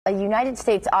A United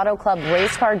States Auto Club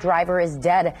race car driver is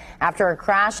dead after a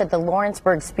crash at the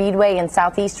Lawrenceburg Speedway in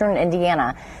southeastern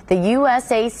Indiana. The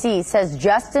USAC says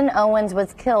Justin Owens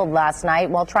was killed last night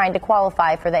while trying to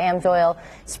qualify for the AMSOIL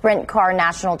Sprint Car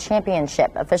National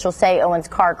Championship. Officials say Owens'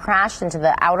 car crashed into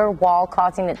the outer wall,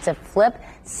 causing it to flip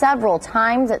several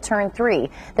times at turn 3.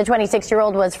 The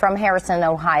 26-year-old was from Harrison,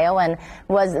 Ohio, and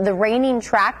was the reigning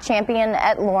track champion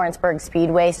at Lawrenceburg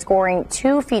Speedway, scoring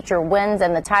 2 feature wins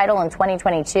and the title in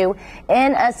 2022.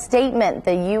 In a statement,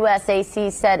 the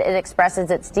USAC said it expresses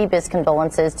its deepest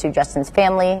condolences to Justin's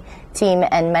family, team,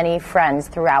 and many friends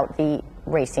throughout the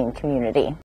racing community.